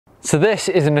So this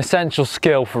is an essential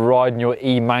skill for riding your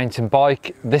e-mountain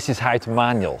bike. This is how to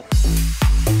manual.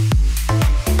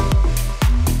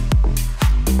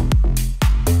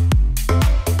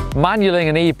 Manualing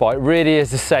an e-bike really is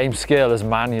the same skill as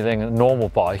manualing a normal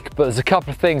bike, but there's a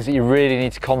couple of things that you really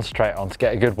need to concentrate on to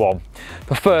get a good one.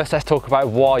 But first, let's talk about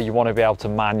why you want to be able to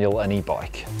manual an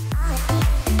e-bike.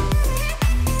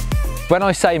 When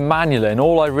I say manualing,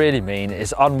 all I really mean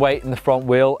is unweighting the front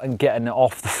wheel and getting it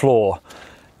off the floor.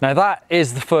 Now that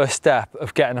is the first step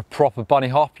of getting a proper bunny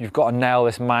hop. You've got to nail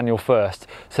this manual first.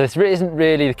 So this isn't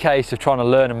really the case of trying to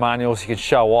learn a manual so you can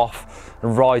show off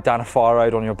and ride down a fire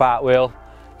road on your back wheel.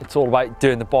 It's all about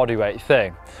doing the bodyweight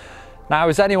thing. Now,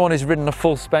 as anyone who's ridden a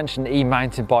full suspension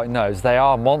e-mountain bike knows, they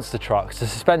are monster trucks. The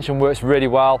suspension works really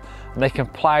well and they can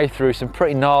plough through some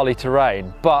pretty gnarly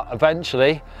terrain, but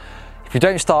eventually, if you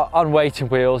don't start unweighting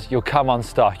wheels, you'll come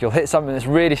unstuck. You'll hit something that's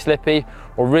really slippy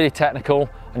or really technical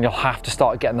and you'll have to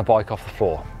start getting the bike off the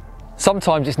floor.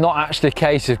 Sometimes it's not actually a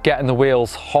case of getting the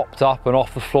wheels hopped up and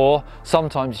off the floor.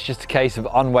 Sometimes it's just a case of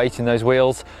unweighting those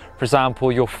wheels. For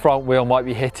example, your front wheel might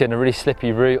be hitting a really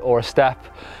slippy route or a step.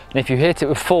 And if you hit it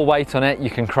with full weight on it, you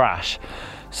can crash.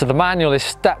 So the manual is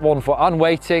step one for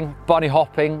unweighting, bunny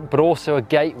hopping, but also a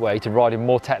gateway to riding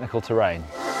more technical terrain.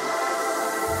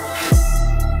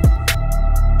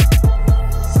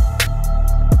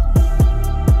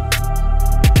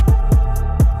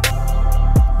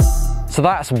 So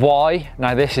that's why,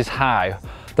 now this is how.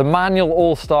 The manual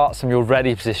all starts from your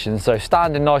ready position, so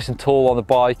standing nice and tall on the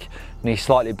bike, knees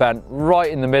slightly bent right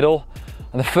in the middle.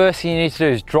 And the first thing you need to do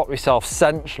is drop yourself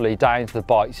centrally down to the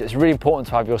bike. So it's really important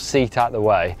to have your seat out the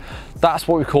way. That's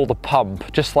what we call the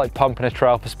pump, just like pumping a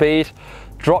trail for speed.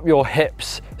 Drop your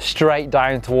hips straight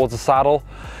down towards the saddle.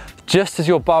 Just as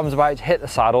your bum's about to hit the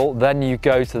saddle, then you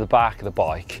go to the back of the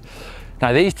bike.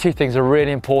 Now these two things are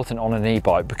really important on an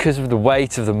e-bike because of the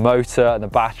weight of the motor and the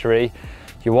battery.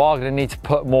 You are going to need to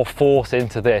put more force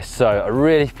into this. So a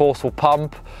really forceful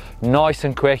pump, nice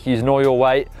and quick, using all your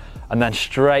weight, and then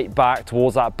straight back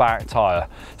towards that back tyre.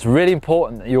 It's really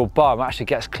important that your bum actually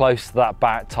gets close to that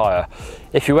back tyre.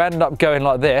 If you end up going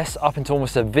like this, up into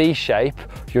almost a V shape,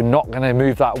 you're not going to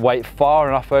move that weight far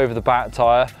enough over the back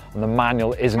tyre and the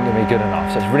manual isn't going to be good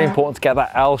enough. So it's really important to get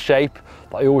that L shape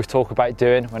that I always talk about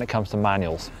doing when it comes to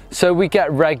manuals. So we get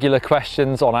regular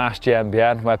questions on Ask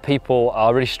eMBN where people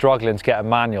are really struggling to get a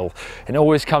manual. And it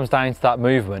always comes down to that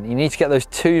movement. You need to get those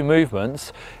two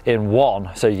movements in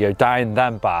one. So you go down,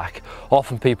 then back.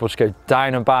 Often people just go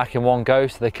down and back in one go,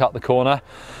 so they cut the corner.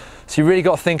 So you really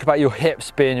got to think about your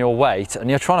hips being your weight, and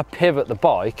you're trying to pivot the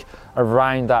bike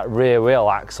around that rear wheel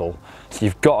axle. So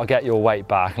you've got to get your weight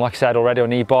back. And like I said already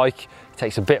on e-bike, it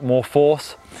takes a bit more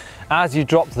force. As you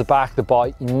drop to the back of the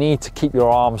bike, you need to keep your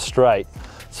arms straight.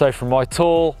 So from my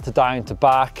tall to down to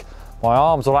back, my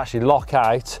arms will actually lock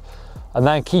out and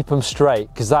then keep them straight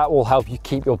because that will help you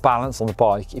keep your balance on the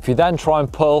bike. If you then try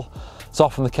and pull, it's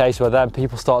often the case where then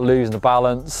people start losing the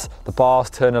balance, the bars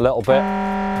turn a little bit.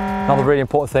 Another really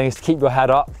important thing is to keep your head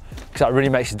up because that really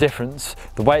makes a difference.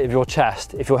 The weight of your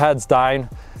chest, if your head's down,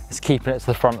 it's keeping it to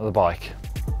the front of the bike.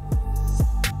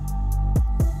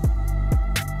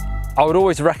 I would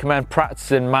always recommend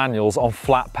practicing manuals on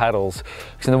flat pedals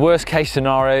because in the worst case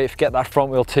scenario, if you get that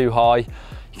front wheel too high,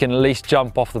 you can at least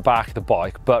jump off the back of the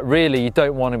bike, but really you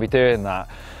don't want to be doing that.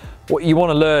 What you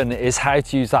want to learn is how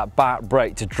to use that back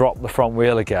brake to drop the front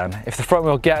wheel again. If the front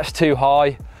wheel gets too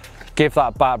high, give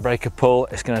that back brake a pull,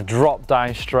 it's going to drop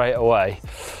down straight away.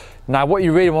 Now what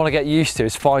you really want to get used to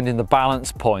is finding the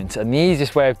balance point, and the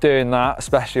easiest way of doing that,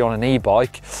 especially on an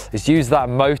e-bike, is use that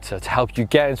motor to help you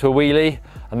get into a wheelie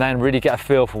and then really get a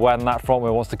feel for when that front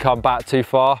wheel wants to come back too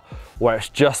far, where it's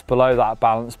just below that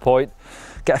balance point.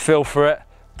 Get a feel for it,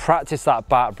 practice that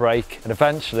back brake, and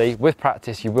eventually, with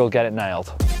practice, you will get it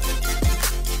nailed.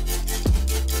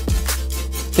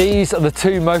 These are the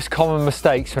two most common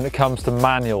mistakes when it comes to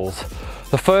manuals.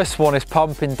 The first one is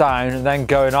pumping down and then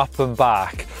going up and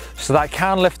back. So that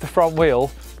can lift the front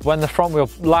wheel. When the front wheel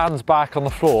lands back on the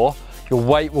floor, your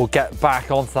weight will get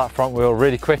back onto that front wheel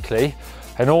really quickly,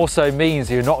 and also means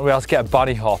you're not going to be able to get a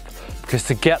bunny hop, because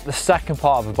to get the second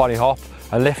part of a bunny hop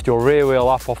and lift your rear wheel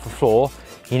up off the floor,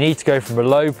 you need to go from a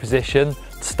low position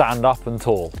to stand up and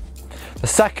tall. The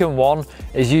second one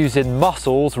is using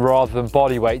muscles rather than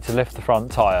body weight to lift the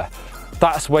front tyre.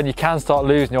 That's when you can start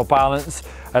losing your balance,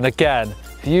 and again,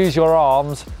 if you use your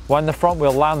arms, when the front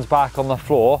wheel lands back on the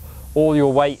floor, all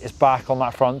your weight is back on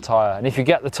that front tyre, and if you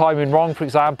get the timing wrong, for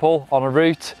example, on a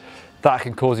route, that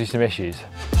can cause you some issues.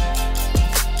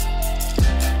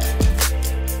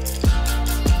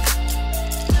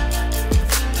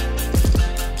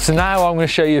 So So now I'm going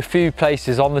to show you a few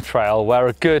places on the trail where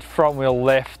a good front wheel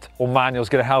lift or manual is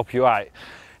going to help you out.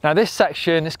 Now this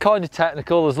section is kind of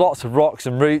technical, there's lots of rocks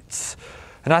and roots,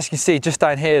 and as you can see just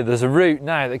down here there's a route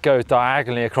now that goes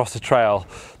diagonally across the trail,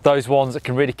 those ones that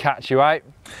can really catch you out.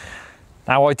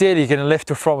 Now ideally you're going to lift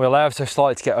your front wheel ever so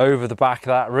slightly to get over the back of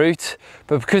that route,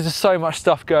 but because there's so much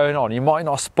stuff going on you might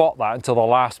not spot that until the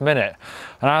last minute.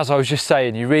 And as I was just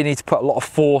saying, you really need to put a lot of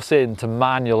force into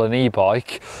manual and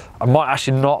e-bike. I might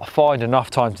actually not find enough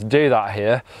time to do that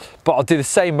here, but I'll do the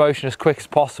same motion as quick as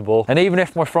possible. And even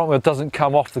if my front wheel doesn't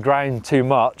come off the ground too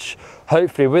much,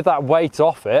 hopefully with that weight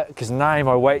off it, because now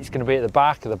my weight's going to be at the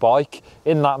back of the bike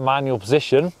in that manual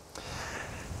position,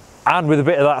 and with a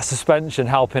bit of that suspension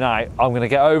helping out, I'm going to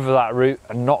get over that route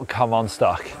and not come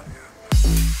unstuck.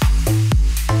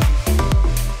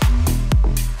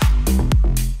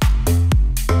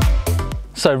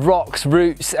 So rocks,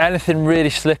 roots, anything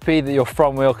really slippy that your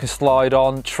front wheel can slide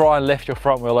on, try and lift your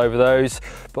front wheel over those.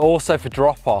 But also for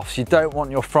drop-offs, you don't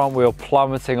want your front wheel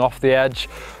plummeting off the edge,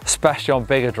 especially on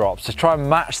bigger drops. So try and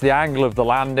match the angle of the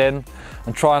landing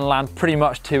and try and land pretty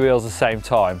much two wheels at the same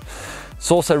time. It's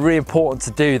also really important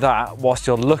to do that whilst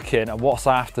you're looking at what's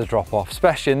after the drop-off,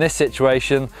 especially in this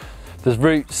situation. There's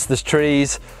roots, there's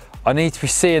trees. I need to be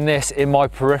seeing this in my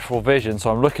peripheral vision, so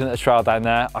I'm looking at the trail down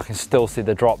there, I can still see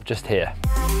the drop just here.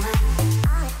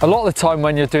 A lot of the time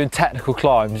when you're doing technical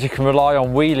climbs, you can rely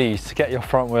on wheelies to get your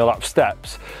front wheel up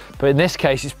steps, but in this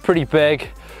case it's pretty big.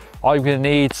 I'm going to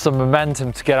need some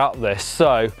momentum to get up this,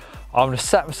 so I'm going to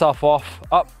set myself off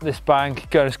up this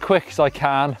bank, going as quick as I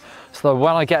can, so that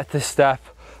when I get to this step,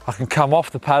 I can come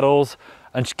off the pedals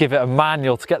and just give it a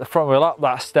manual to get the front wheel up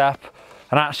that step.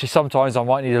 And actually sometimes I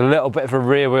might need a little bit of a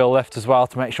rear wheel lift as well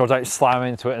to make sure I don't slam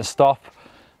into it and stop,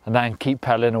 and then keep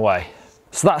pedaling away.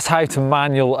 So that's how to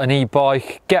manual an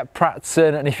e-bike. Get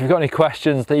practicing, and if you've got any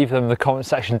questions, leave them in the comment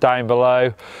section down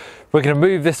below. We're going to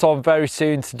move this on very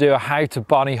soon to do a how to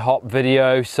bunny hop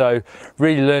video, so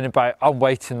really learn about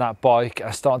unweighting that bike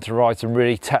and starting to ride some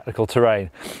really technical terrain.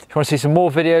 If you want to see some more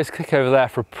videos, click over there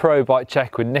for a pro bike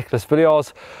check with Nicholas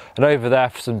Villiers, and over there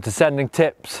for some descending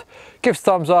tips. Give us a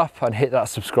thumbs up and hit that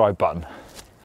subscribe button.